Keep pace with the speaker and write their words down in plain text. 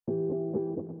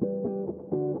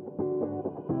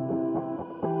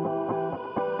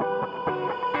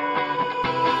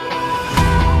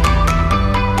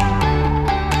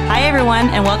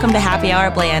everyone, and welcome to Happy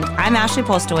Hour Bland. I'm Ashley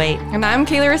Postlewaite. And I'm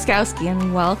Kayla Ruskowski,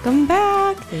 and welcome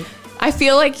back. I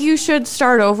feel like you should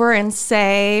start over and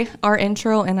say our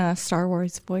intro in a Star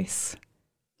Wars voice.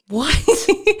 What?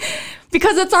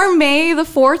 Because it's our May the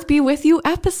 4th Be With You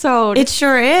episode. It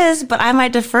sure is, but I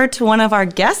might defer to one of our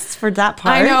guests for that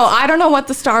part. I know. I don't know what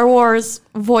the Star Wars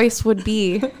voice would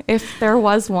be if there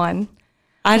was one.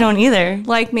 I don't either.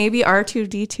 Like maybe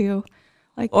R2-D2.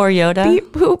 Like Or Yoda.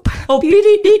 Beep, boop. Oh,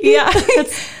 beep. Yeah.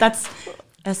 That's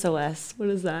SOS. What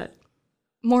is that?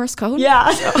 Morse code?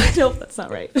 Yeah. Nope, that's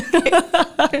not right. Okay,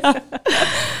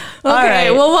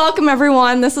 right. Well, welcome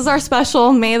everyone. This is our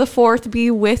special May the 4th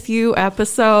Be With You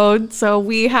episode. So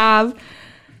we have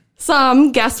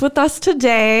some guests with us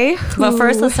today. But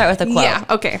first, let's start with a quote. Yeah,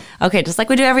 okay. Okay, just like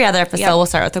we do every other episode, We'll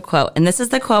start with a quote. And this is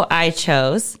the quote I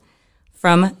chose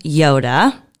from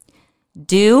Yoda.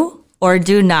 Do or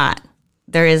do not.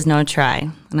 There is no try.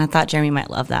 And I thought Jeremy might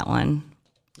love that one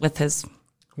with his...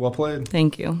 Well played.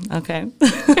 Thank you. Okay.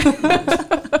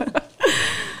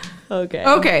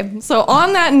 Okay, so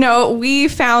on that note, we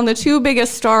found the two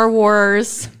biggest Star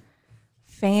Wars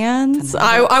fans.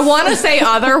 I want to say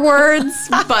other words,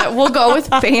 but we'll go with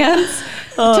fans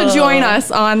to join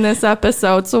us on this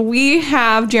episode. So we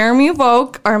have Jeremy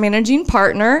Vogt, our managing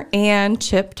partner, and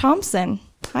Chip Thompson.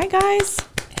 Hi, guys.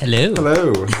 Hello.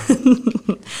 Hello.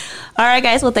 All right,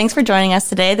 guys. Well, thanks for joining us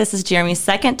today. This is Jeremy's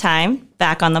second time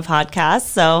back on the podcast,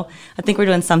 so I think we're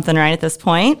doing something right at this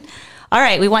point. All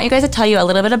right, we want you guys to tell you a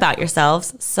little bit about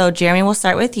yourselves. So, Jeremy, we'll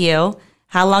start with you.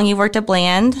 How long you worked at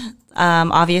Bland?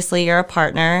 Obviously, you're a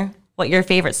partner. What your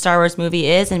favorite Star Wars movie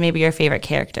is, and maybe your favorite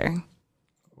character.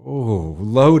 Oh,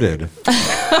 loaded.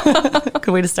 Good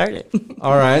way to start it.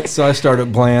 All right, so I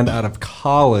started Bland out of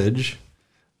college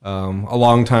a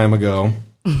long time ago.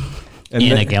 And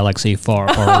In a galaxy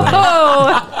far,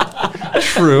 far away.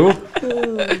 True.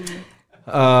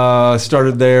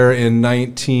 Started there in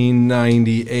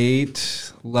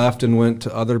 1998, left and went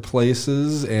to other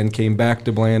places, and came back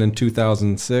to Bland in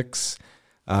 2006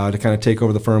 to kind of take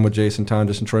over the firm with Jason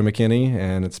Tondas and Troy McKinney,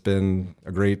 and it's been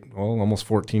a great, almost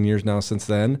 14 years now since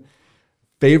then.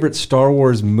 Favorite Star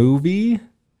Wars movie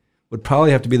would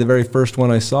probably have to be the very first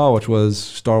one I saw, which was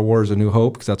Star Wars A New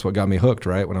Hope, because that's what got me hooked,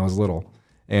 right, when I was little.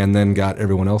 And then got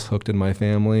everyone else hooked in my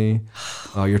family.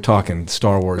 You're talking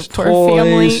Star Wars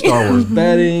toys, Star Wars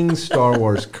bedding, Star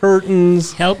Wars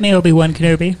curtains. Help me, Obi-Wan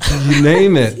Kenobi. You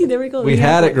name it. See, there we go. We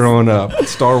had it growing up,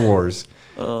 Star Wars.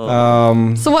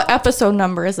 So what episode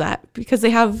number is that? Because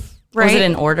they have, right? Was it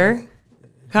in order?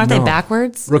 Aren't they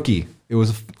backwards? Rookie. It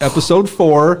was episode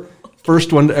 4,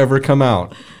 first one to ever come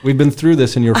out. We've been through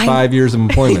this in your 5 years of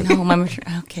employment. No,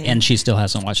 okay. And she still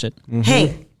hasn't watched it. Mm-hmm.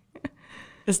 Hey,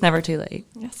 it's never too late.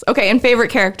 Yes. Okay, and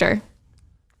favorite character?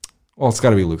 Well, it's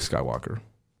got to be Luke Skywalker.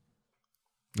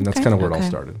 And that's kind of where it all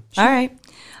started. All right.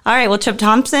 Well, Chip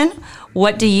Thompson,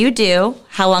 what do you do?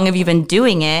 How long have you been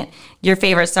doing it? Your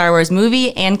favorite Star Wars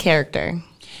movie and character?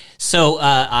 So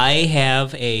I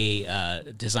have a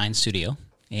design studio,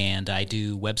 and I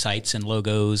do websites and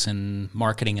logos and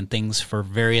marketing and things for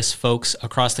various folks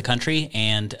across the country,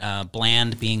 and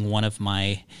Bland being one of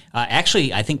my...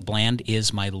 actually, I think Bland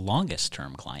is my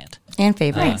longest-term client. And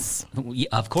favorite. Nice.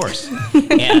 Of course,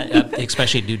 and,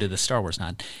 especially due to the Star Wars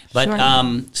nod. But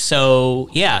so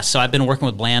I've been working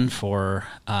with Bland for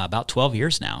about 12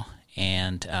 years now,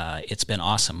 and it's been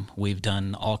awesome. We've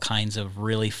done all kinds of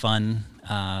really fun,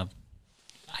 I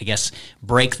guess,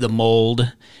 break the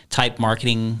mold type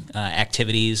marketing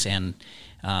activities, and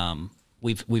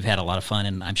we've had a lot of fun,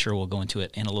 and I'm sure we'll go into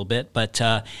it in a little bit. But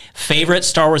favorite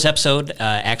Star Wars episode,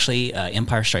 actually,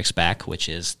 Empire Strikes Back, which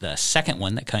is the second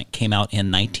one that came out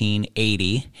in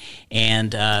 1980.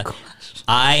 And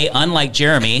I, unlike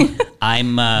Jeremy,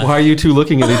 I'm... Why are you two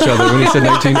looking at each other when he said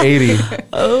 1980?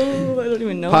 Oh, I don't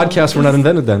even know. Podcasts were not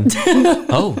invented then.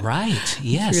 Oh, right.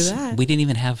 Yes. True that. We didn't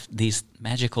even have these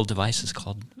magical devices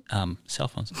called cell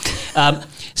phones. My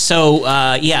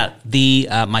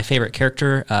favorite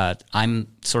character, I'm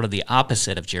sort of the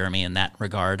opposite of Jeremy in that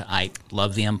regard. I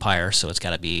love the Empire, so it's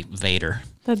got to be Vader.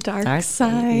 The dark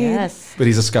side. Yes. But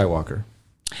he's a Skywalker.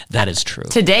 That is true.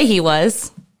 Today he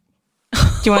was. Do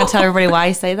you want to tell everybody why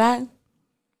I say that?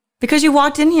 Because you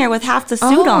walked in here with half the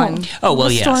suit on. Oh,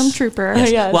 well, yes. Stormtrooper.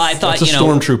 Yes. Yes. Well, I thought, It's a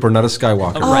stormtrooper, not a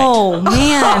Skywalker. Right. Oh,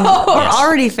 man. We're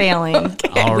already failing.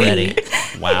 Already.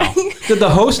 Wow. Did the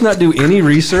host not do any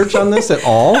research on this at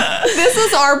all? This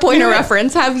is our point of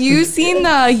reference. Have you seen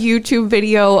the YouTube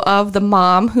video of the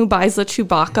mom who buys the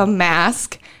Chewbacca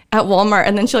mask at Walmart,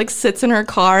 and then she sits in her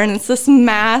car, and it's this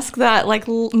mask that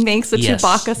makes a Yes.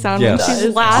 Chewbacca sound, Yes. and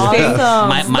she's laughing.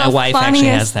 Awesome. My wife actually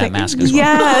has that mask as well.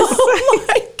 Yes. Oh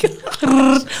my God.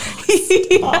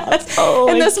 Yes.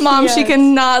 And this mom, she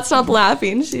cannot stop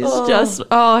laughing. She's just,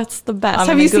 it's the best.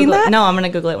 Have you seen that? No, I'm going to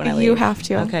Google it when I leave. You have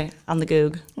to. Okay, on the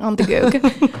Goog. On the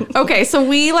Goog. Okay, so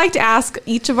we like to ask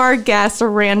each of our guests a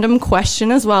random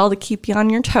question as well to keep you on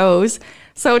your toes.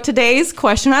 So today's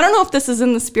question, I don't know if this is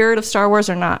in the spirit of Star Wars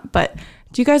or not, but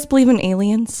do you guys believe in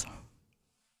aliens?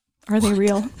 Are they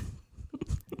real?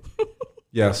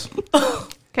 Yes.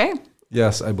 Okay.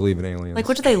 Yes, I believe in aliens. Like,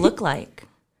 what do they look like?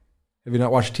 Have you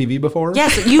not watched TV before?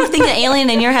 Yes, you think the alien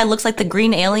in your head looks like the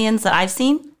green aliens that I've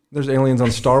seen? There's aliens on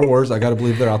Star Wars. I got to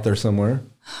believe they're out there somewhere.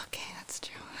 Okay, that's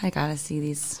true. I got to see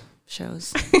these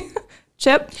shows.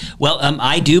 Chip? Well,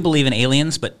 I do believe in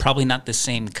aliens, but probably not the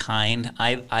same kind.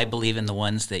 I believe in the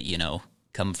ones that,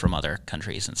 come from other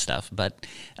countries and stuff. But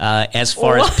as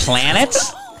far as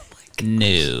planets,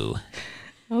 no.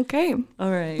 Okay.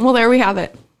 All right. Well, there we have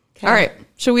it. Okay. All right.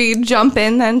 Should we jump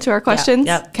in then to our questions?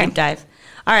 Yep. Okay. Deep dive.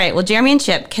 All right. Well, Jeremy and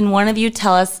Chip, can one of you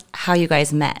tell us how you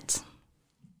guys met?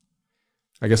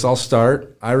 I guess I'll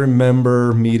start. I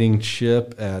remember meeting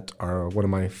Chip at one of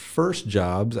my first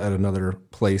jobs at another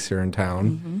place here in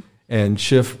town. And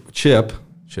Chip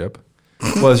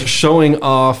was showing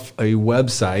off a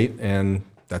website, and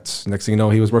that's next thing you know,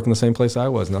 he was working the same place I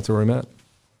was, and that's where we met.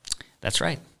 That's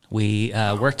right. We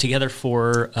worked together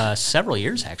for several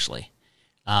years, actually.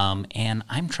 And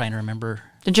I'm trying to remember.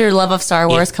 Did your love of Star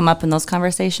Wars come up in those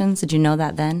conversations? Did you know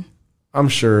that then? I'm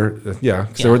sure, yeah.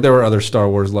 There were other Star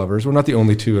Wars lovers. We're not the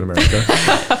only two in America.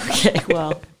 Okay,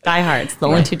 well, diehards. The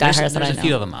only two diehards that I know. There's a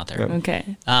few of them out there. Yep.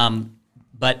 Okay.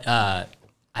 But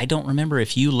I don't remember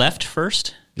if you left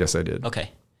first. Yes, I did.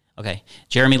 Okay.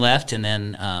 Jeremy left, and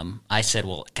then I said,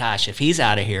 well, gosh, if he's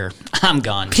out of here, I'm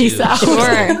gone too. Peace out.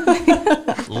 Sure.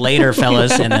 Later,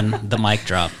 fellas, and then the mic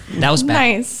drop. That was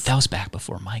back. Nice. That was back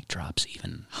before mic drops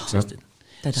even existed.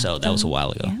 So that was a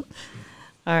while ago. Yeah.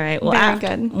 All right. Well, Very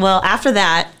good. Well, after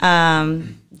that,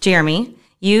 Jeremy,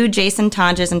 you, Jason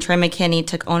Tonjes, and Troy McKinney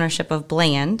took ownership of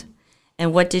Bland.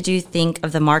 And what did you think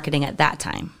of the marketing at that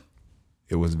time?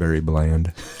 It was very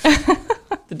bland.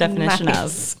 The definition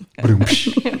Nice. of.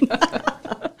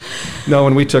 No,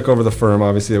 when we took over the firm,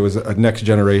 obviously it was a next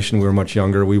generation. We were much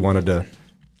younger. We wanted to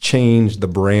change the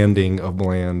branding of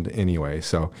Bland anyway.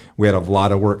 So we had a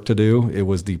lot of work to do. It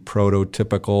was the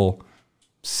prototypical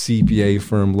CPA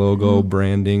firm logo,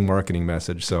 branding, marketing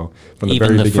message. So from the Even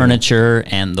very the beginning, furniture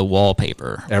and the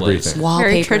wallpaper. everything. Wallpaper.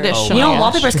 Very traditional. You know, Oh, gosh.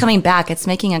 wallpaper's coming back. It's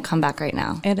making a comeback right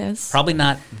now. It is. Probably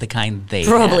not the kind they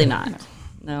Probably had. not.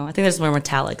 No, I think there's more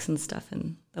metallics and stuff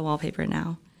in the wallpaper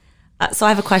now. So I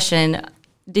have a question.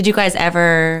 Did you guys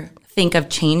ever think of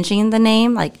changing the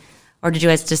name? Or did you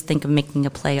guys just think of making a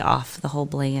play off the whole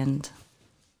Bland?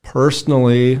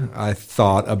 Personally, I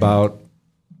thought about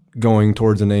going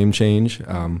towards a name change,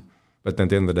 but then at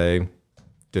the end of the day,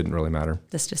 didn't really matter.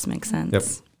 This just makes sense. Yep.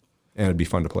 And it'd be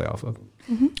fun to play off of.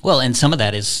 Well, and some of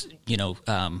that is,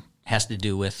 has to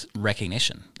do with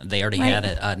recognition. They already had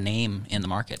a name in the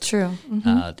market. True.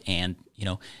 And,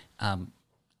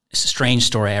 it's a strange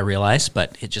story, I realize,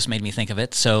 but it just made me think of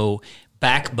it. So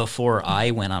back before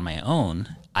I went on my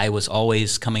own, I was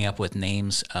always coming up with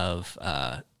names of,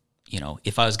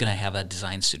 if I was going to have a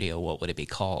design studio, what would it be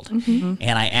called? And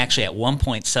I actually at one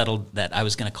point settled that I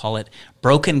was going to call it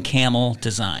Broken Camel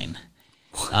Design.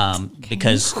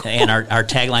 Because our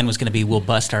tagline was going to be, we'll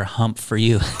bust our hump for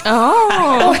you.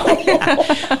 Oh.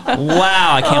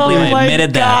 Wow, I can't believe I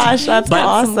admitted gosh, that. that's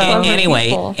awesome. Anyway,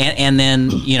 People. and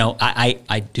then,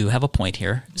 I do have a point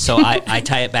here. So I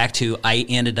tie it back to, I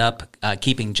ended up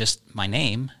keeping just my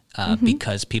name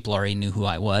because people already knew who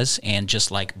I was. And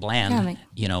just like Bland,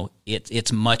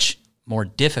 it's much more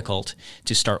difficult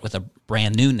to start with a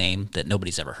brand new name that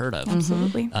nobody's ever heard of.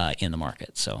 Absolutely. In the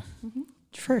market. So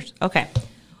First. Okay.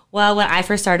 Well, when I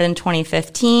first started in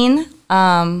 2015,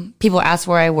 people asked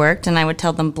where I worked, and I would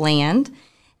tell them Bland.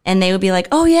 And they would be like,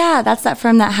 oh, yeah, that's that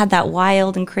firm that had that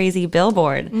wild and crazy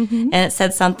billboard. And it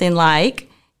said something like,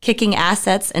 kicking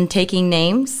assets and taking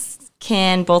names.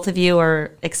 Can both of you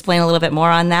explain a little bit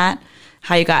more on that?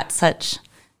 How you got such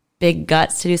big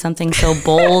guts to do something so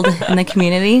bold in the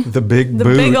community? The big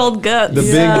boot. Big old guts. The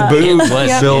big boot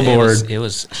billboard. It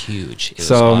was huge. It was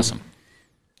So- awesome.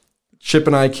 Chip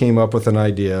and I came up with an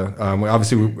idea.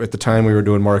 Obviously, at the time we were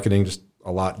doing marketing, just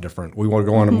a lot different. We want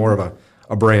to go on to more of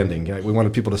a branding. We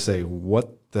wanted people to say,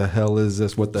 what the hell is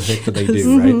this? What the heck do they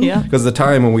do, right? Yeah. Because the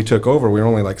time when we took over, we were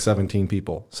only like 17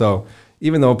 people. So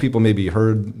even though people maybe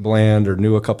heard Bland or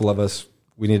knew a couple of us,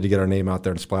 we needed to get our name out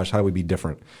there and splash. How do we be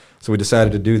different? So we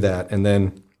decided to do that. And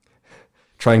then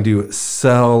trying to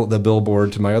sell the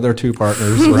billboard to my other two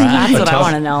partners. That's what I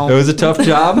want to know. It was a tough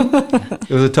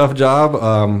job.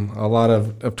 A lot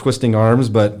of twisting arms,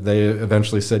 but they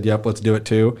eventually said, yep, let's do it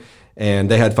too.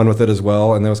 And they had fun with it as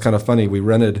well. And that was kind of funny. We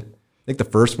rented, I think the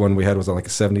first one we had was on like a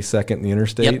 72nd in the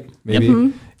interstate,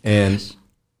 maybe. And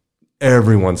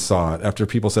everyone saw it. After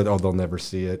people said, oh, they'll never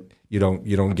see it. You don't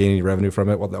gain any revenue from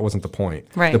it. Well, that wasn't the point.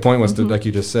 Right. The point was to, like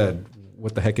you just said,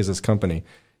 what the heck is this company?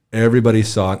 Everybody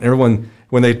saw it. Everyone,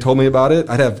 when they told me about it,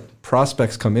 I'd have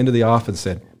prospects come into the office and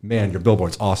said, man, your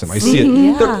billboard's awesome. I see it.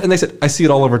 Yeah. And they said, I see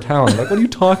it all over town. I'm like, what are you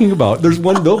talking about? There's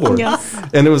one billboard. Yes.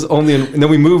 And it was only, and then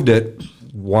we moved it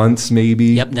once maybe.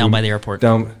 Yep, down by the airport.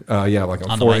 Down, like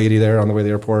on 480 there on the way to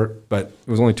the airport. But it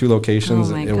was only 2 locations.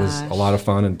 Oh my it was a lot of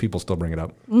fun, and people still bring it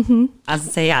up. I was going to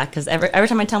say, yeah, because every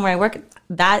time I tell them where I work,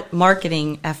 that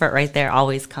marketing effort right there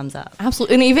always comes up.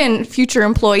 Absolutely. And even future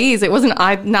employees, it wasn't,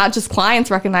 not just clients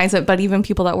recognize it, but even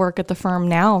people that work at the firm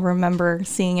now remember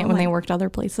seeing it when they worked other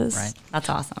places. Right. That's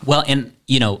awesome. Well, and,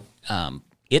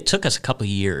 it took us a couple of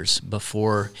years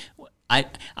before.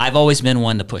 I've always been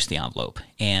one to push the envelope.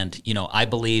 And, I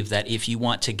believe that if you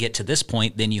want to get to this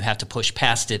point, then you have to push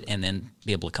past it and then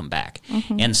be able to come back.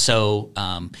 And so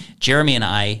Jeremy and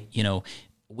I,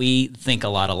 we think a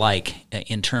lot alike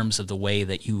in terms of the way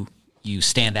that you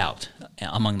stand out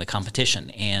among the competition.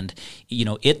 And,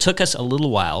 it took us a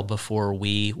little while before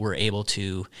we were able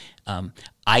to,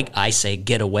 I say,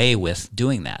 get away with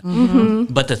doing that.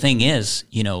 But the thing is,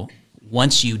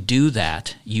 once you do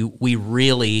that, we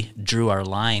really drew our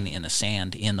line in the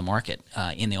sand in the market,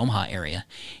 in the Omaha area,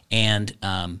 and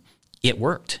it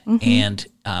worked. And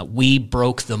we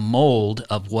broke the mold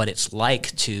of what it's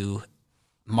like to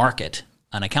market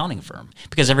an accounting firm,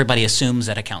 because everybody assumes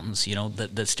that accountants,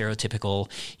 the stereotypical,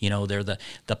 they're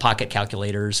the pocket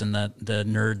calculators and the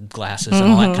nerd glasses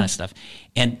and all that kind of stuff.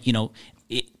 And,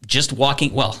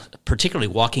 particularly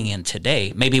walking in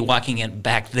today, maybe walking in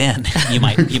back then, you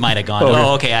might have gone,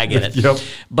 oh, okay, I get it. Yep.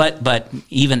 But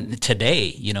even today,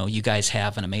 you guys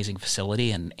have an amazing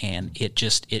facility, and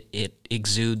it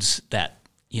exudes that,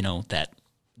 that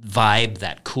vibe,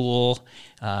 that cool,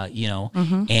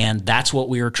 and that's what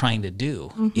we were trying to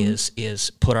do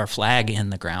is put our flag in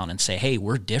the ground and say, hey,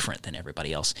 we're different than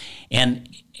everybody else. And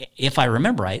if I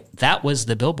remember right, that was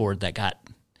the billboard that got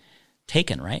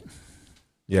taken, right?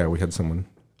 Yeah, we had someone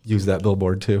use that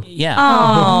billboard too. Yeah.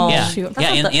 Oh, yeah. shoot.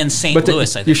 Yeah, in St.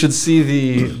 Louis, I think. You should see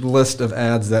the list of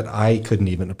ads that I couldn't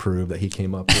even approve that he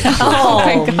came up with.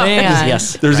 Oh, man.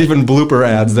 Yes. There's even blooper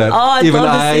ads that even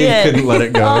I couldn't let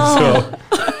it go. So.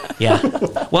 Yeah.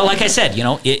 Well, like I said,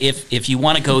 if you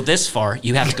want to go this far,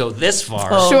 you have to go this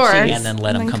far. Sure. And then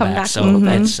let them come back. So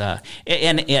that's,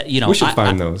 we should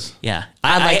find those. Yeah.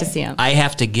 I'd like to see them. I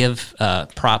have to give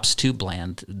props to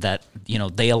Bland that,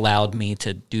 they allowed me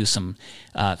to do some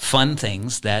fun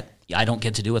things that I don't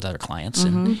get to do with other clients.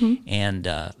 And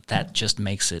that just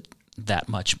makes it that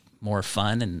much more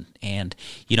fun. And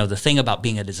the thing about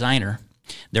being a designer,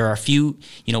 there are a few,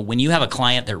 when you have a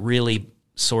client that really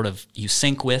sort of you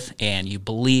sync with and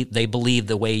they believe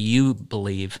the way you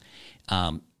believe,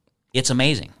 it's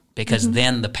amazing, because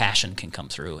then the passion can come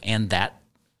through, and that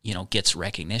gets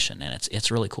recognition, and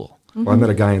it's really cool. Well, I met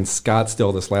a guy in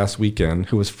Scottsdale this last weekend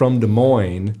who was from Des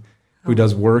Moines, who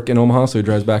does work in Omaha, so he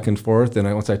drives back and forth.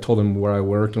 And once I told him where I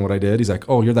worked and what I did, he's like,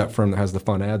 "Oh, you're that firm that has the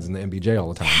fun ads in the MBJ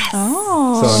all the time." Yes.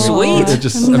 Oh, so, sweet! It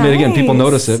just, again, people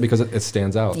notice it because it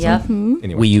stands out. Yep. So,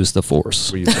 anyway, We use the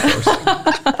Force. it's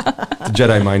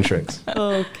Jedi mind tricks.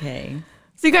 Okay.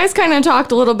 So you guys kind of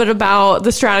talked a little bit about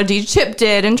the strategy Chip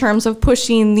did in terms of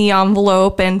pushing the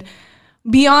envelope, and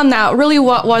beyond that, really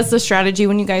what was the strategy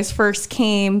when you guys first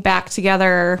came back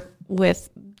together with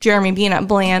Jeremy being at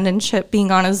Bland and Chip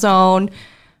being on his own?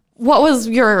 What was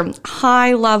your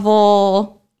high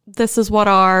level, this is what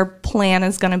our plan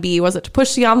is going to be? Was it to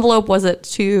push the envelope? Was it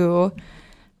to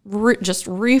just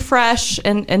refresh?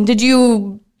 And did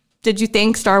you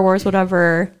think Star Wars would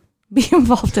ever be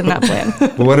involved in that plan?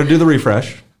 We wanted to do the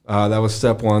refresh. That was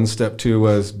step one. Step two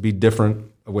was be different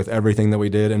with everything that we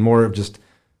did, and more of just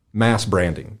mass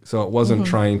branding. So it wasn't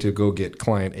trying to go get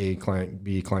client A, client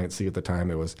B, client C at the time.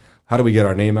 It was, how do we get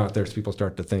our name out there so people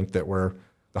start to think that we're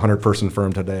the 100-person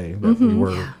firm today, that we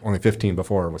were only 15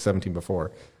 before, was 17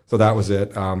 before. So that was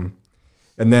it. And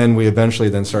then we eventually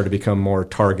started to become more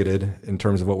targeted in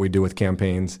terms of what we do with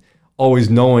campaigns, always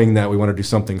knowing that we want to do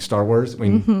something Star Wars. I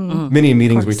mean, many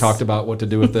meetings we talked about what to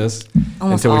do with this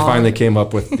until we finally came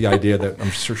up with the idea that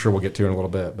I'm sure we'll get to in a little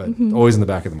bit, but always in the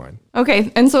back of the mind.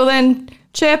 Okay. And so then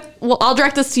Chip, well, I'll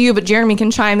direct this to you, but Jeremy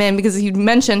can chime in because you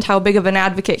mentioned how big of an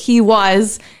advocate he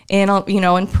was in,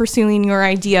 in pursuing your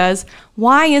ideas.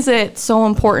 Why is it so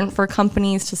important for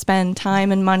companies to spend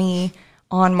time and money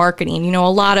on marketing? A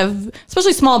lot of,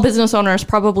 especially small business owners,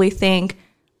 probably think,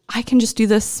 I can just do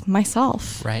this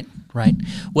myself. Right.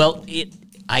 Well,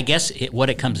 I guess what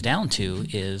it comes down to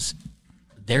is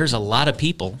there's a lot of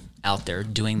people out there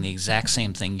doing the exact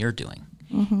same thing you're doing.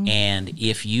 Mm-hmm. And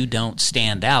if you don't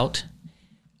stand out,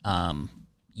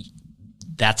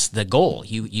 that's the goal.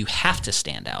 You have to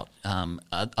stand out.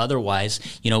 Otherwise,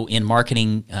 in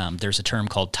marketing, there's a term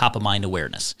called top of mind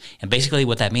awareness. And basically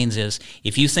what that means is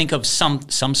if you think of some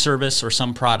service or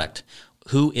some product,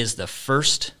 who is the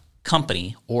first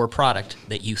company or product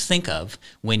that you think of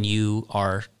when you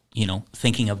are,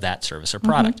 thinking of that service or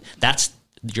product? Mm-hmm. That's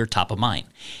your top of mind.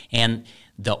 And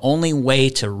the only way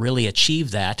to really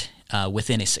achieve that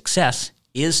within a success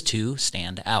is to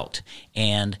stand out.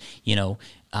 And,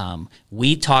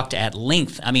 we talked at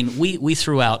length. I mean, we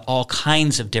threw out all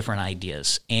kinds of different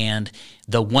ideas. And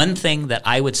the one thing that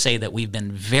I would say that we've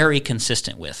been very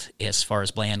consistent with as far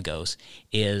as Bland goes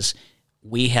is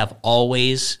we have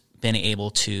always been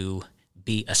able to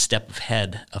be a step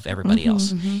ahead of everybody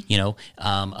else. Mm-hmm.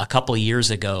 A couple of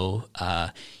years ago,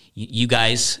 you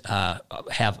guys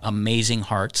have amazing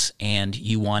hearts, and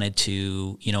you wanted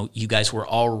to, you guys were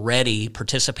already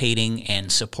participating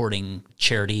and supporting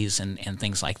charities and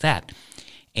things like that.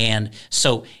 And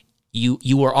so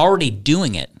you were already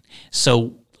doing it.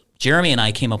 So Jeremy and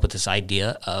I came up with this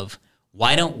idea of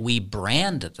why don't we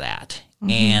brand that? Mm-hmm.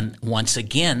 And once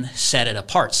again, set it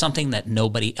apart, something that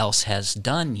nobody else has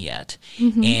done yet.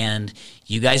 Mm-hmm. And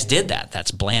you guys did that.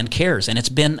 That's Bland Cares, and it's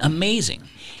been amazing.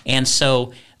 And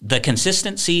so the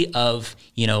consistency of,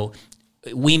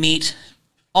 we meet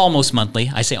almost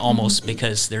monthly. I say almost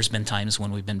because there's been times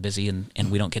when we've been busy and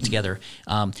we don't get together.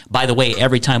 By the way,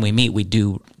 every time we meet, we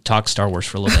do talk Star Wars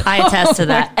for a little bit. I attest to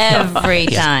that every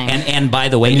time. And by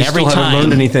the way, and you every still time. haven't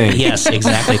learned anything. Yes,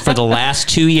 exactly. For the last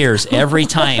 2 years, every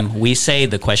time we say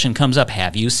the question comes up,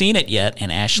 have you seen it yet?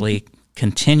 And Ashley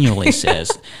continually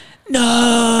says,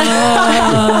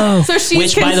 no. So she's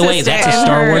which, by the way, that's a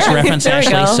Star Wars reference,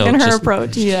 Ashley. So in her just,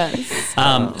 approach, yes.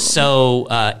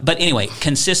 But anyway,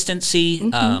 consistency.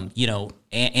 Mm-hmm.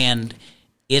 And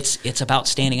it's about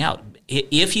standing out.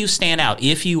 If you stand out,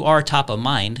 if you are top of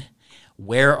mind,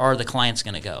 where are the clients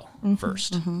going to go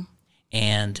first? Mm-hmm.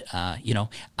 And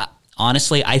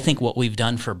honestly, I think what we've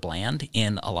done for Bland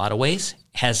in a lot of ways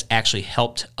has actually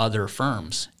helped other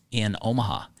firms in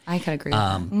Omaha. I could agree with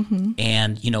that. Mm-hmm.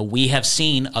 And, we have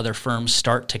seen other firms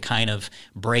start to kind of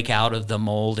break out of the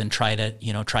mold and try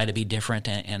to be different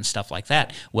and stuff like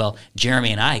that. Well,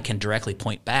 Jeremy and I can directly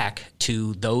point back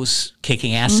to those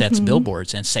Kicking Assets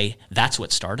billboards and say, that's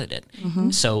what started it. Mm-hmm.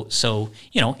 So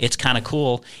it's kind of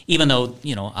cool, even though,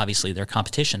 obviously they're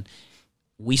competition.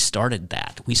 We started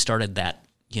that.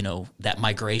 That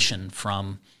migration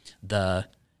from the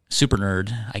super nerd,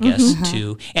 I guess,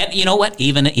 to, and you know what,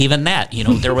 even that,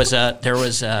 there was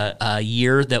a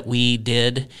year that we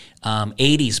did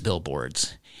 80s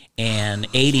billboards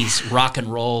and 80s rock and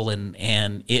roll,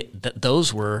 and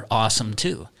those were awesome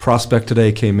too. Prospect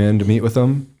today came in to meet with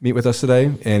us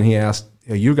today, and he asked,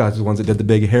 you guys are the ones that did the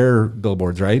big hair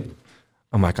billboards, right?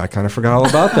 I'm like, I kind of forgot all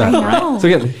about that. Right? So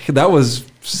again, that was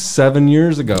 7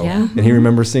 years ago, and he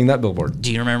remembers seeing that billboard.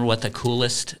 Do you remember what the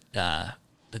coolest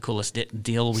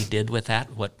deal we did with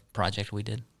that? What project we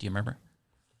did? Do you remember?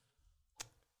 It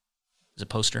was a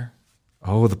poster.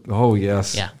 Oh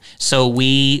yes. Yeah. So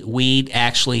we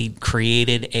actually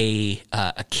created a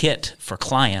kit for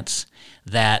clients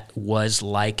that was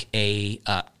like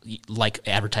like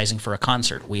advertising for a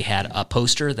concert. We had a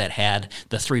poster that had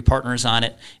the 3 partners on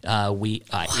it. We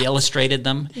illustrated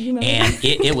them, and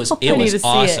it was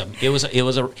awesome.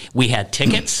 We had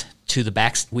tickets to the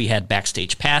back. We had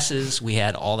backstage passes. We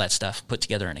had all that stuff put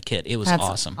together in a kit. It was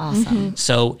awesome. Awesome.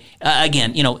 So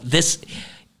again,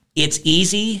 it's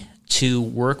easy to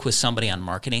work with somebody on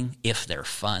marketing if they're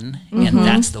fun, and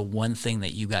that's the one thing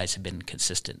that you guys have been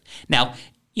consistent. Now,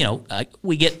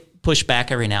 we get pushback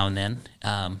every now and then,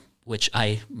 which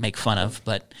I make fun of,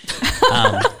 but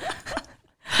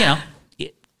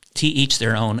to each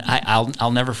their own.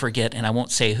 I'll never forget, and I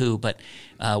won't say who, but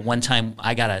one time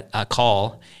I got a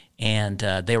call, and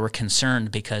they were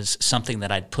concerned because something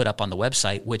that I'd put up on the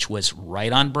website, which was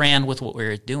right on brand with what we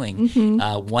were doing,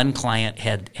 one client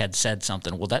had said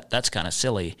something, well, that's kind of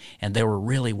silly, and they were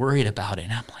really worried about it.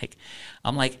 And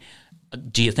I'm like,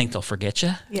 do you think they'll forget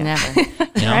you? Yeah. Never.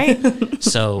 Right?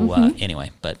 So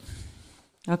anyway, but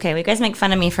Okay, well, you guys make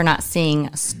fun of me for not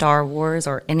seeing Star Wars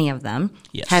or any of them.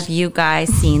 Yes. Have you guys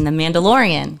seen The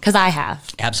Mandalorian? Because I have.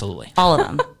 Absolutely. All of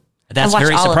them. That's watched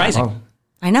very all of them. surprising. Oh.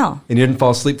 I know. And you didn't fall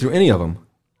asleep through any of them.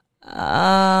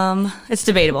 It's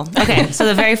debatable. Okay, so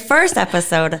the very first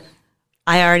episode,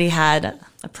 I already had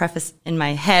a preface in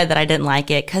my head that I didn't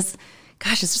like it because,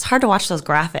 gosh, it's just hard to watch those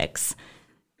graphics.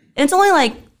 It's only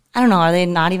like, I don't know, are they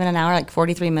not even an hour, like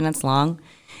 43 minutes long?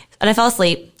 And I fell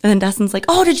asleep, and then Dustin's like,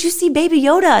 oh, did you see Baby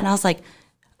Yoda? And I was like,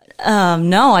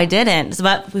 no, I didn't. So,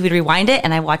 but we would rewind it,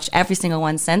 and I watched every single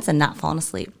one since and not fallen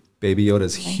asleep. Baby Yoda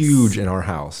is huge in our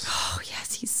house. Oh,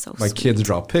 yes, he's so My sweet. kids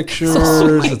draw pictures.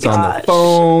 It's on their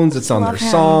phones. It's on their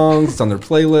songs. It's on their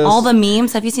playlists. All the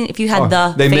memes, have you seen, if you had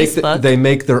the they Facebook. they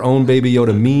make their own Baby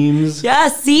Yoda memes. Yeah,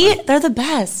 see? They're the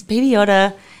best. Baby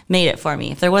Yoda made it for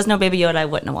me. If there was no Baby Yoda, I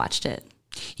wouldn't have watched it.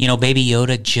 You know, Baby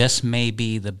Yoda just may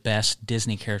be the best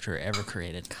Disney character ever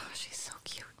created. Gosh, he's so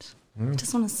cute. I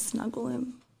just want to snuggle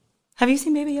him. Have you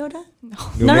seen Baby Yoda? No.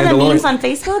 New None of the Mandalorian- memes on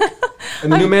Facebook?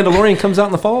 And the new Mandalorian comes out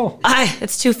in the fall.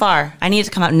 It's too far. I need it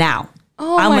to come out now.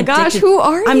 Oh I'm my gosh, addicted. who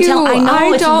are you? I know,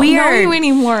 I it's don't weird. know you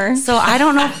anymore. So I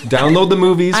don't know. Download the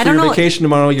movies I for don't your know. vacation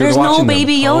tomorrow. You're There's watching no them.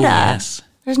 Baby Yoda. Oh, yes.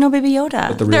 There's no Baby Yoda.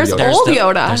 But the real There's Yoda. old the-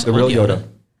 Yoda. there's The real old Yoda.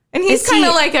 And he's Is he- kind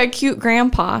of like a cute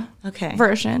grandpa Okay.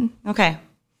 version. Okay.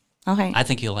 I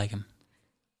think you'll like him.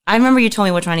 I remember you told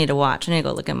me which one I need to watch. I need to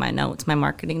go look at my notes, my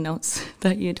marketing notes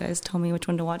that you guys told me which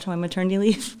one to watch on my maternity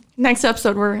leave. Next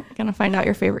episode, we're going to find out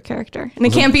your favorite character. And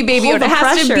it can't be Baby Oh, Yoda. the It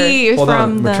has to pressure. be Hold from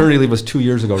on. the... Maternity leave was 2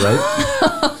 years ago,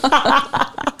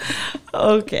 right?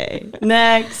 Okay.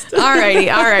 Next.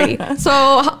 Alrighty. So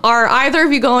are either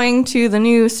of you going to the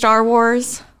new Star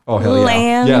Wars Oh, hell yeah.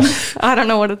 land? Yes. I don't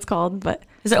know what it's called, but...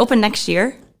 Is it open next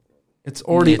year? It's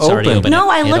already It's already open. No,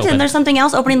 I It looked at it. opened. There's something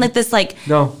else opening, like this,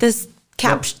 No. this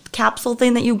capsule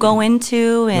thing that you go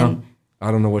into, and I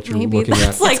don't know what you're Maybe looking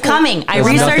that's at. like it's coming. I There's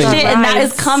researched nothing- it, and that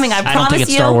is Rides. coming. I I don't promise think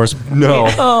it's you. Star Wars. No.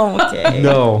 Oh, okay.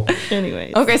 No.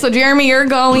 Anyways, Okay, so Jeremy, you're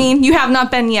going. You have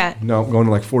not been yet. No, I'm going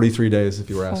to like 43 days if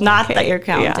you were asking. not that you're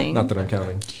counting. Not that I'm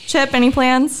counting. Chip, any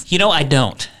plans? You know, I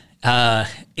don't.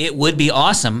 It would be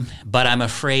awesome, but I'm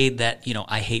afraid that, you know,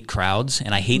 I hate crowds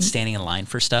and I hate standing in line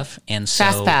for stuff. And so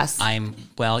Fast pass.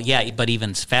 but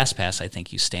even Fast Pass, I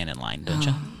think you stand in line, don't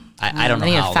you? I don't know I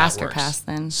need a how faster that works. pass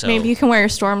then. So, Maybe you can wear your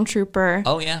stormtrooper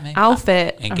oh yeah, maybe.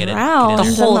 outfit And get it- around, get it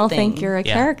and The whole they'll thing. think you're a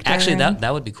Yeah. character. Actually,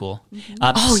 that would be cool.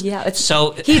 Oh yeah,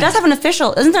 So he does have an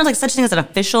official. Isn't there like such thing as an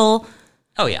official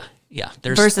Oh yeah, yeah.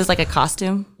 There's versus like a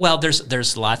costume? Well,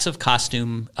 there's lots of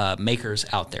costume makers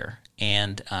out there,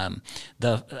 and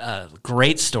the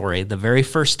great story. The very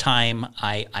first time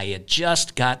I had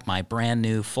just got my brand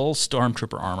new full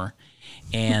Stormtrooper armor,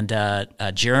 and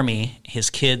Jeremy, his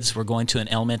kids were going to an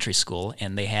elementary school,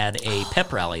 and they had a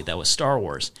pep rally that was Star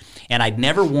Wars, and I'd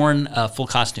never worn a full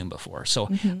costume before, so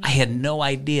I had no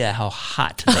idea how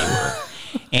hot they were.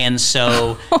 And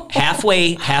so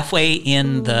halfway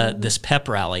in this pep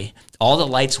rally, all the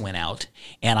lights went out,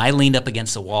 and I leaned up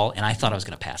against the wall, and I thought I was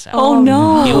going to pass out. Oh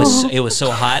no! It was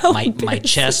so hot. My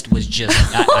chest was just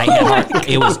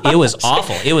it was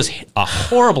awful. It was a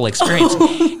horrible experience.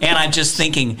 And I'm just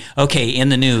thinking, okay, in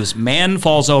the news, man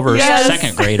falls over Yes.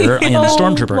 second grader in the Oh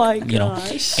Stormtrooper. my You know,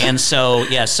 gosh. and so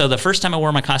so the first time I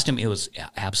wore my costume, it was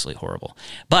absolutely horrible.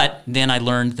 But then I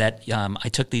learned that I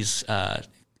took these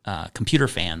computer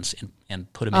fans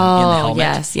and put them in the helmet.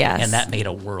 yes, yes. And that made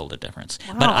a world of difference.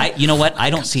 But you know what? I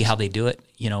don't see how they do it.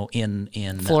 You know, in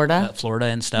Florida? Florida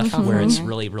and stuff where it's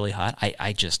really really hot.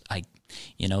 I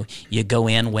you know, you go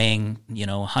in weighing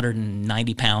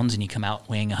 190 pounds and you come out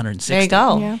weighing 160. There you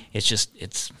go. Yeah.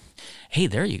 It's hey,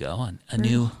 there you go, a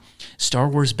new Star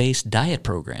Wars based diet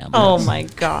program. Oh my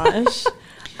gosh.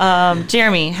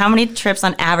 Jeremy, how many trips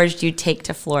on average do you take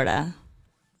to Florida?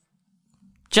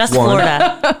 Just One.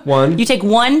 Florida. One. You take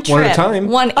one trip. One at a time.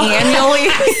 One annually.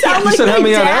 You said how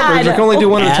many on average? I can only do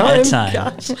one at a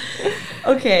time.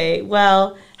 Okay,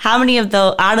 well, how many of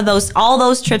those out of those all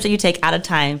those trips that you take at a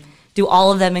time, do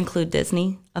all of them include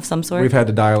Disney of some sort? We've had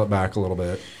to dial it back a little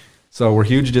bit. So we're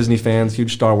huge Disney fans,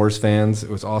 huge Star Wars fans. It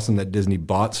was awesome that Disney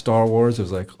bought Star Wars. It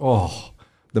was like, oh,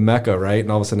 the Mecca, right?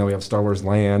 And all of a sudden now we have Star Wars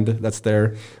Land that's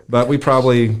there. But we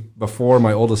probably, before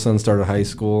my oldest son started high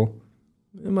school,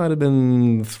 it might have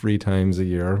been 3 times a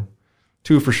year.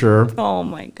 2 for sure. Oh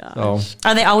my gosh. Oh.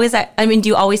 Are they always at, I mean, do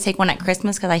you always take one at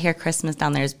Christmas? Because I hear Christmas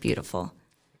down there is beautiful.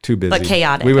 Too busy. But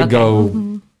chaotic, We would okay.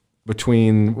 go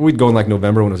we'd go in like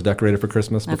November when it was decorated for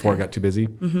Christmas before Okay. it got too busy.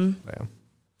 Mm-hmm. Yeah.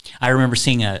 I remember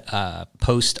seeing a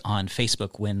post on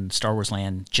Facebook when Star Wars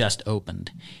Land just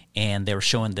opened, and they were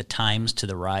showing the times to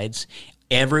the rides.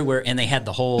 everywhere, and they had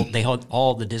all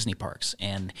the Disney parks,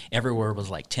 and everywhere was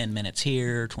like 10 minutes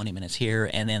here, 20 minutes here,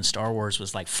 and then Star Wars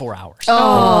was like 4 hours.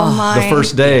 Oh my! The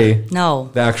first day, No.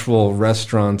 the actual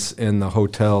restaurants in the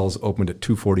hotels opened at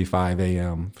 2:45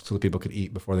 a.m. so that people could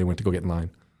eat before they went to go get in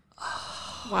line.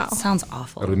 Wow. Sounds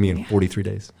awful. That would be me in 43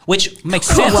 days. Which makes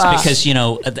sense because,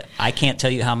 I can't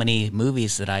tell you how many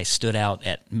movies that I stood out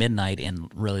at midnight in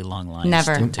really long lines.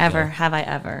 Never, to ever go. have I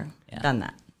ever done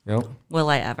that. Yep. Will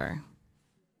I ever?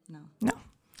 No.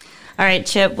 All right,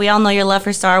 Chip, we all know your love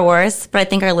for Star Wars, but I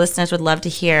think our listeners would love to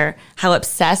hear how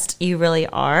obsessed you really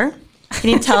are. Can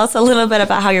you tell us a little bit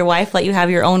about how your wife let you have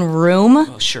your own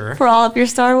room Sure. for all of your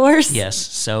Star Wars? Yes.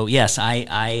 So yes,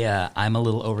 I'm a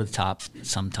little over the top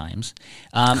sometimes.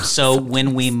 So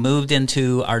when we moved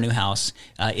into our new house,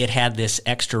 it had this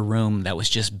extra room that was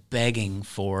just begging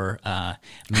for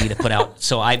me to put out.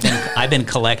 So I've been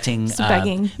collecting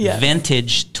begging. Yes.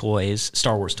 vintage toys,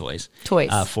 Star Wars toys, Toys.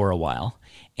 For a while,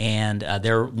 and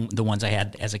they're the ones I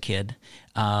had as a kid,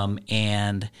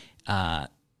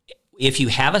 if you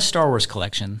have a Star Wars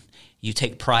collection, you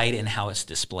take pride in how it's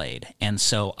displayed. And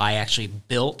so I actually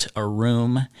built a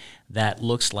room that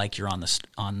looks like you're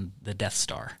on the Death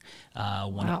Star.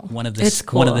 One of the It's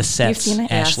cool. one of the You've sets, seen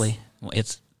it? Ashley.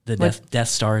 It's the Death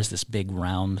Star is this big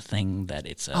round thing that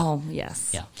it's a Oh, yes.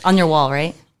 Yeah. On your wall,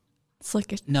 right? It's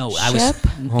like a no, ship. I was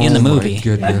Oh in the my movie.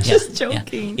 goodness. Just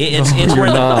joking. Yeah. It's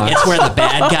where the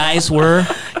bad guys were.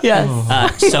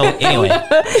 Yes. So anyway,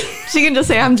 She can just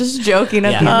say, "I'm just joking."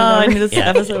 At Yeah. the end Oh, of I the knew this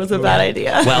episode was a bad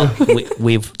idea. well,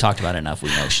 we've talked about it enough. We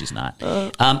know she's not.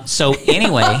 So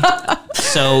anyway,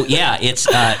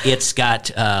 it's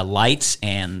got lights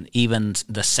and even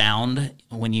the sound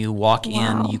when you walk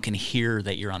in, you can hear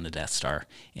that you're on the Death Star,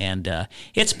 and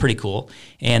it's pretty cool.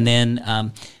 And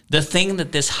then the thing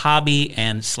that this hobby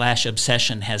and /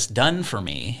 obsession has done for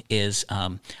me is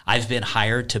I've been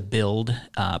hired to build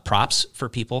props for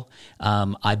people.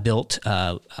 I built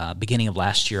beginning of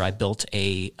last year. I built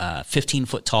a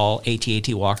 15-foot tall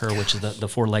AT-AT walker, which is the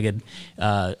four-legged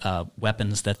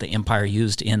weapons that the Empire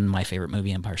used in my favorite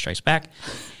movie, Empire Strikes Back.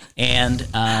 And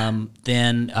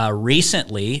then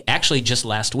recently, actually just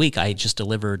last week, I just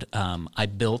delivered. I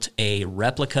built a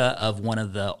replica of one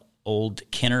of the old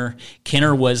Kenner.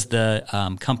 Kenner was the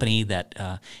company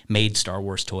that made Star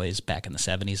Wars toys back in the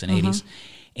 70s and 80s.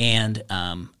 And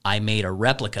I made a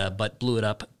replica, but blew it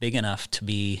up big enough to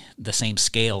be the same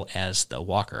scale as the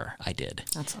walker I did.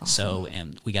 That's awesome. So,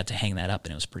 and we got to hang that up,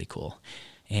 and it was pretty cool.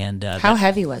 And How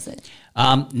heavy was it?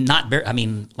 not very. I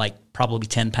mean, like probably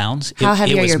 10 pounds. How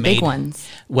heavy are was your big ones?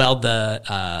 Well,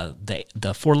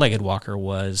 the four-legged walker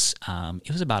was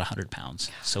it was about 100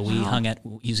 pounds. So we hung it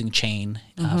using chain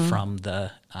from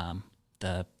the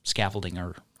scaffolding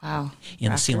or Wow.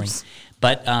 in the ceiling. Rafters.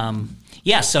 But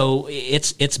so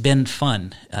it's been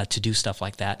fun to do stuff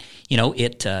like that. You know,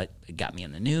 it got me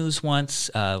in the news once.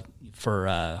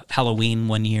 For Halloween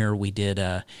one year, we did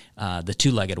the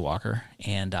two-legged walker,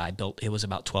 and it was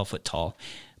about 12 foot tall.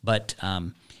 But,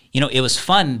 it was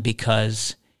fun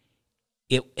because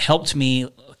it helped me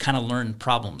kind of learn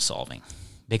problem solving.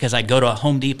 Because I'd go to a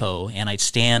Home Depot and I'd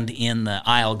stand in the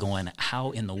aisle going,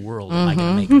 how in the world am I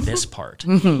going to make this part?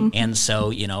 And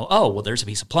so, there's a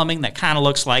piece of plumbing that kind of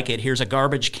looks like it. Here's a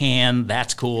garbage can.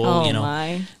 That's cool. Oh,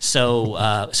 my.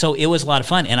 So it was a lot of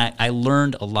fun. And I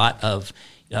learned a lot of,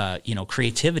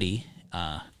 creativity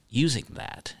using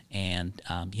that. And,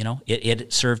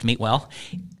 it served me well.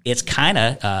 It's kind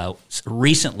of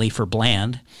recently for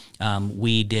Bland,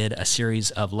 we did a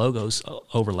series of logos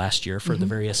over last year for the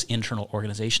various internal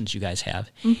organizations you guys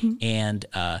have. And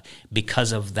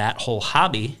because of that whole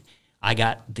hobby, I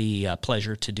got the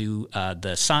pleasure to do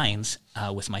the signs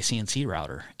with my CNC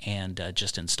router and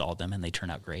just installed them, and they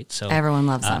turn out great. So Everyone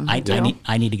loves them.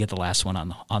 I need to get the last one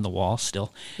on the wall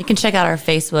still. You can check out our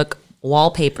Facebook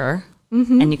wallpaper,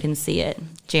 and you can see it.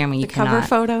 Jeremy, you cover cannot.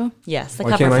 photo. Yes, the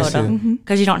Why cover can't I see photo. it?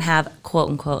 Because you don't have, quote,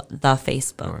 unquote, the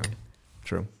Facebook.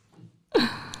 True.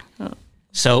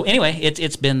 So anyway,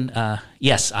 it's been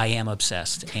yes, I am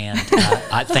obsessed, and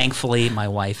thankfully my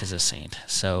wife is a saint.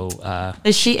 So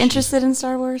Is she interested in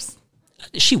Star Wars?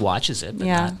 she watches it. But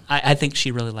Yeah. not, I think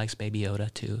she really likes Baby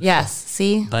Yoda too. Yes.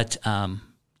 See? But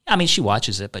she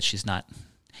watches it, but she's not.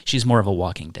 She's more of a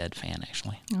Walking Dead fan,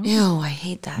 actually. Ew, I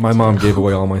hate that. My mom gave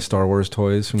away all my Star Wars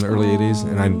toys from the early 80s,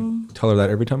 and I tell her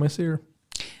that every time I see her.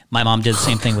 My mom did the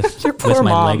same thing with poor my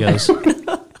mom.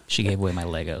 Legos. She gave away my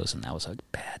Legos, and that was a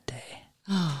bad day.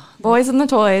 Boys and the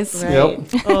toys. Right.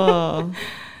 Oh.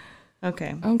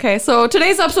 Okay. Okay, so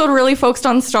today's episode really focused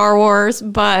on Star Wars,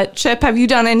 but Chip, have you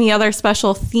done any other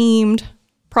special themed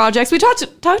projects? We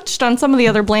touched on some of the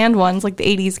other Bland ones, like the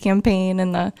 80s campaign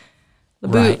and the the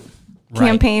boot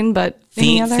campaign, but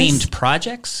any others? Themed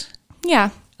projects? Yeah.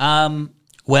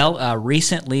 Well,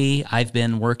 recently I've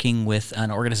been working with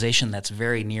an organization that's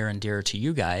very near and dear to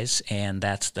you guys, and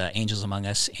that's the Angels Among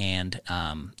Us and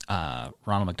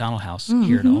Ronald McDonald House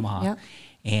here in Omaha. Yep.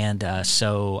 And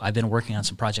so I've been working on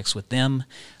some projects with them,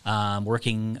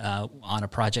 working on a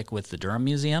project with the Durham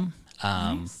Museum.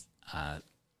 Nice.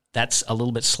 That's a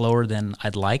little bit slower than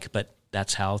I'd like, but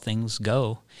that's how things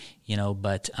go,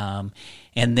 But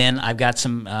and then I've got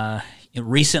some.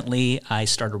 Recently, I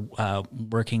started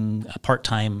working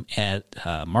part-time at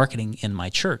marketing in my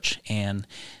church, and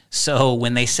so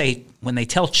when they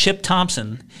tell Chip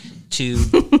Thompson to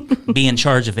be in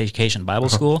charge of Vacation Bible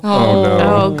School,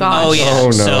 oh gosh, oh yeah,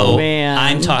 no. So Man.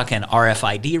 I'm talking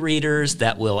RFID readers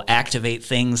that will activate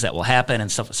things that will happen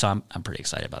and stuff. So I'm pretty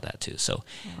excited about that too. So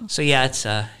yeah, it's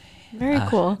very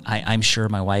cool. I'm sure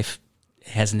my wife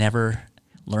has never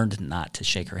learned not to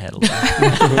shake her head a little.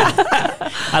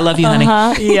 I love you, honey.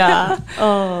 Yeah.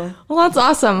 Oh. Well, that's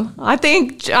awesome. I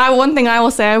think one thing I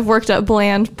will say, I've worked at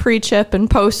Bland pre-Chip and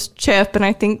post-Chip, and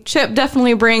I think Chip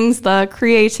definitely brings the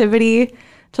creativity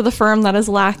to the firm that is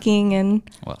lacking in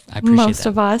most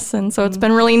of us. And so it's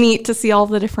been really neat to see all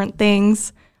the different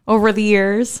things over the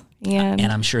years. And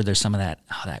I'm sure there's some of that,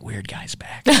 that weird guy's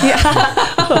back.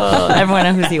 Everyone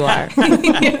knows who you are.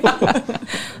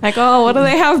 Like, what do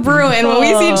they have brewing? When we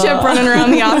see Chip running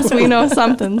around the office, we know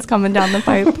something's coming down the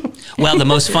pipe. Well, the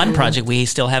most fun project we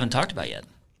still haven't talked about yet.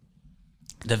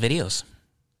 The videos.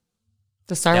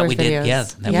 The Star Wars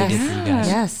videos. We did for you guys.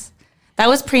 Yes. That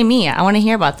was pre-me. I want to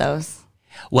hear about those.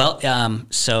 Well,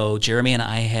 so Jeremy and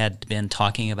I had been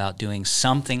talking about doing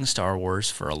something Star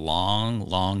Wars for a long,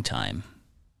 long time.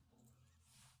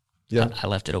 Yeah. I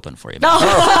left it open for you.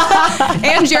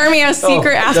 And Jeremy has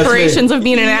secret aspirations of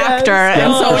being an actor.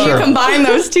 And so when you combine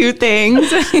those two things.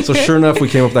 So sure enough, we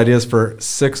came up with ideas for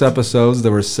 6 episodes.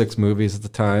 There were 6 movies at the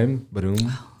time. Boom.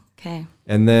 Okay.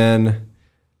 And then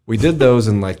we did those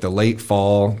in like the late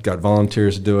fall. Got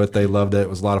volunteers to do it. They loved it. It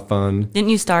was a lot of fun. Didn't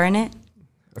you star in it?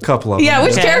 A couple of them. Yeah,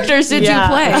 which characters did you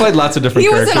play? I played lots of different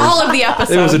characters. He was in all of the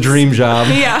episodes. It was a dream job.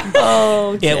 Yeah.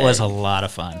 It was a lot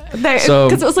of fun.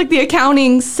 Because it was like the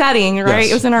accounting setting, right?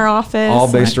 Yes. It was in our office.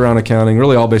 All based around accounting,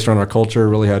 really all based around our culture,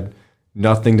 really had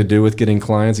nothing to do with getting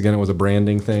clients. Again, it was a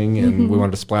branding thing, and we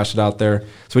wanted to splash it out there.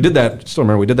 So we did that. Still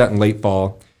remember, we did that in late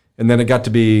fall. And then it got to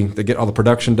be, they get all the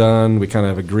production done. We kind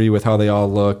of agree with how they all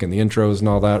look and the intros and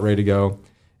all that ready to go.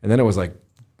 And then it was like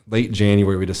late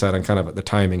January, we decided on kind of the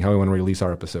timing, how we want to release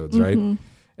our episodes, right?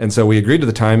 And so we agreed to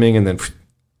the timing, and then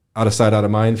out of sight, out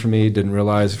of mind for me, didn't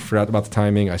realize, forgot about the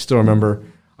timing. I still remember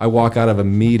I walk out of a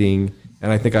meeting,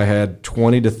 and I think I had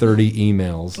 20 to 30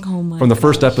 emails from the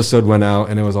first episode went out,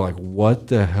 and it was all like, what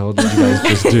the hell did you guys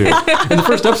just do? And the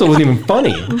first episode wasn't even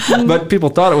funny, but people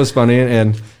thought it was funny,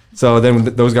 and so then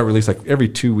those got released like every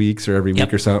 2 weeks or every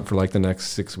week or something for like the next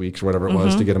 6 weeks or whatever it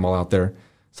was to get them all out there.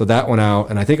 So that went out,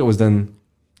 and I think it was then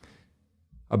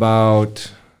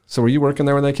about... So were you working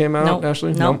there when they came out,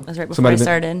 Ashley? Nope, that was right before I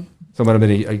started. So it might have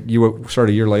been you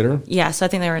started a year later? Yeah, so I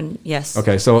think they were in, yes.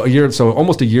 Okay, so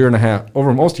almost a year and a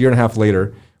half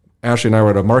later, Ashley and I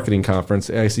were at a marketing conference,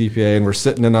 AICPA, and we're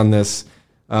sitting in on this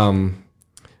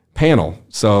panel.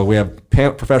 So we have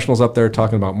professionals up there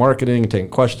talking about marketing and taking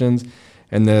questions,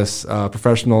 and this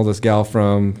professional, this gal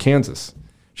from Kansas,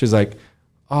 she's like,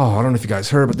 I don't know if you guys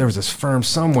heard, but there was this firm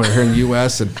somewhere here in the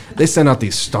U.S. and they sent out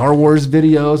these Star Wars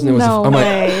videos, and it was I'm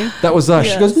like, that was us.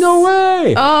 Yes. She goes, no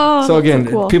way. Oh, so again,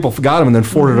 so cool. People got them and then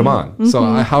forwarded them on. So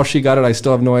how she got it, I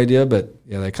still have no idea, but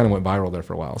yeah, they kind of went viral there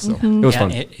for a while. So it was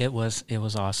fun. It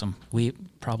was awesome. We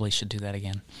probably should do that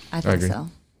again. I think so.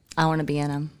 I want to be in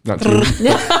them. Not too.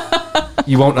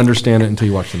 You won't understand it until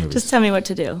you watch the movies. Just tell me what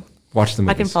to do. Watch the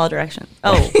movies. I can follow direction.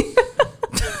 Oh,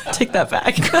 take that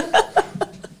back.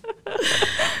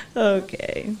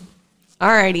 Okay.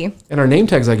 Alrighty. And our name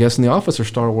tags, I guess, in the office are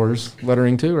Star Wars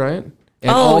lettering too, right?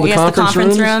 And all the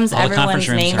conference rooms. Everyone's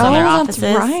names on their offices.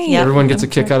 That's right. Yep. Everyone gets a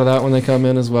kick out of that when they come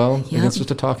in as well. Yep. It's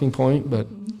just a talking point, but...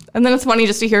 And then it's funny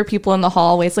just to hear people in the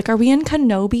hallways like, are we in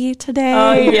Kenobi today?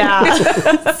 Oh, yeah.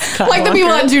 Like the people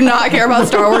that do not care about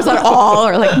Star Wars at all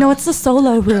are like, no, it's the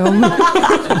Solo room.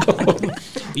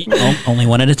 Only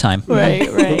one at a time.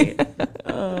 Right.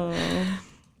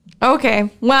 Okay,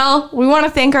 well, we want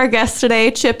to thank our guests today,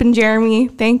 Chip and Jeremy.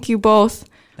 Thank you both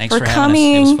for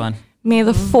coming. It was fun. May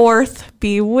the 4th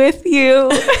be with you.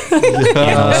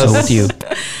 And also with you.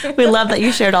 We love that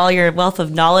you shared all your wealth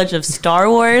of knowledge of Star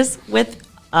Wars with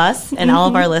us and all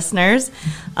of our listeners.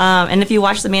 And if you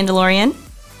watch The Mandalorian,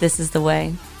 this is the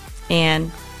way.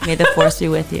 And may the Force be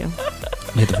with you.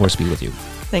 May the Force be with you.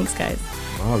 Thanks, guys.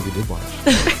 Oh, you did watch.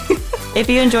 If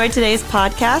you enjoyed today's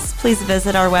podcast, please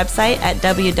visit our website at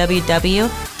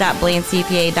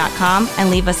www.blancpa.com and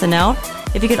leave us a note.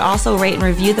 If you could also rate and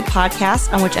review the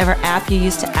podcast on whichever app you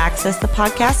use to access the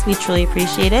podcast, we truly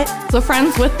appreciate it. So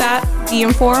friends, with that, be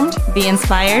informed, be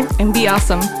inspired, and be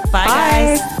awesome. Bye.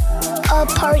 Guys. A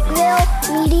Parkville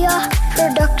Media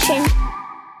Production.